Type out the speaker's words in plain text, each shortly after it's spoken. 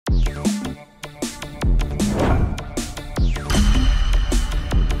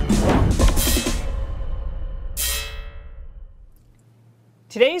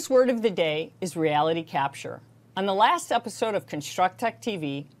Today's word of the day is reality capture. On the last episode of Construct Tech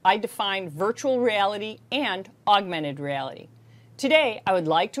TV, I defined virtual reality and augmented reality. Today, I would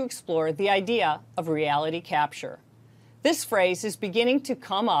like to explore the idea of reality capture. This phrase is beginning to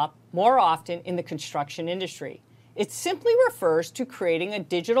come up more often in the construction industry. It simply refers to creating a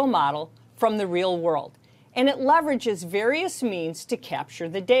digital model from the real world, and it leverages various means to capture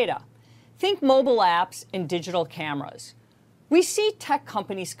the data. Think mobile apps and digital cameras. We see tech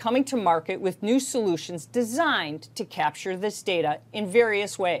companies coming to market with new solutions designed to capture this data in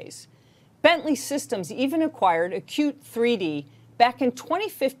various ways. Bentley Systems even acquired Acute 3D back in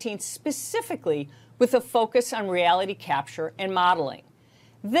 2015 specifically with a focus on reality capture and modeling.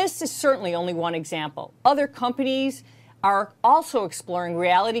 This is certainly only one example. Other companies are also exploring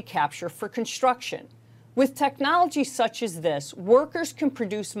reality capture for construction. With technology such as this, workers can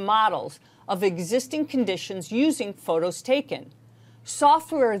produce models of existing conditions using photos taken.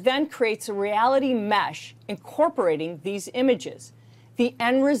 Software then creates a reality mesh incorporating these images. The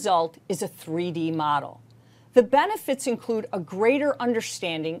end result is a 3D model. The benefits include a greater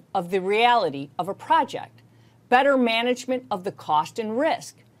understanding of the reality of a project, better management of the cost and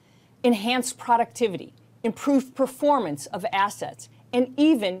risk, enhanced productivity, improved performance of assets, and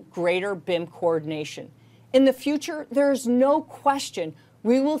even greater BIM coordination. In the future, there is no question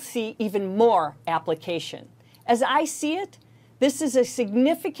we will see even more application. As I see it, this is a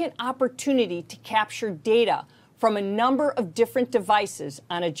significant opportunity to capture data from a number of different devices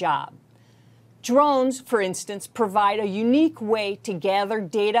on a job. Drones, for instance, provide a unique way to gather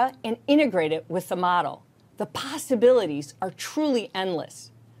data and integrate it with the model. The possibilities are truly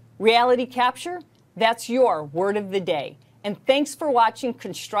endless. Reality capture? That's your word of the day. And thanks for watching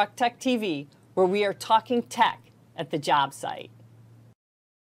Construct Tech TV, where we are talking tech at the job site.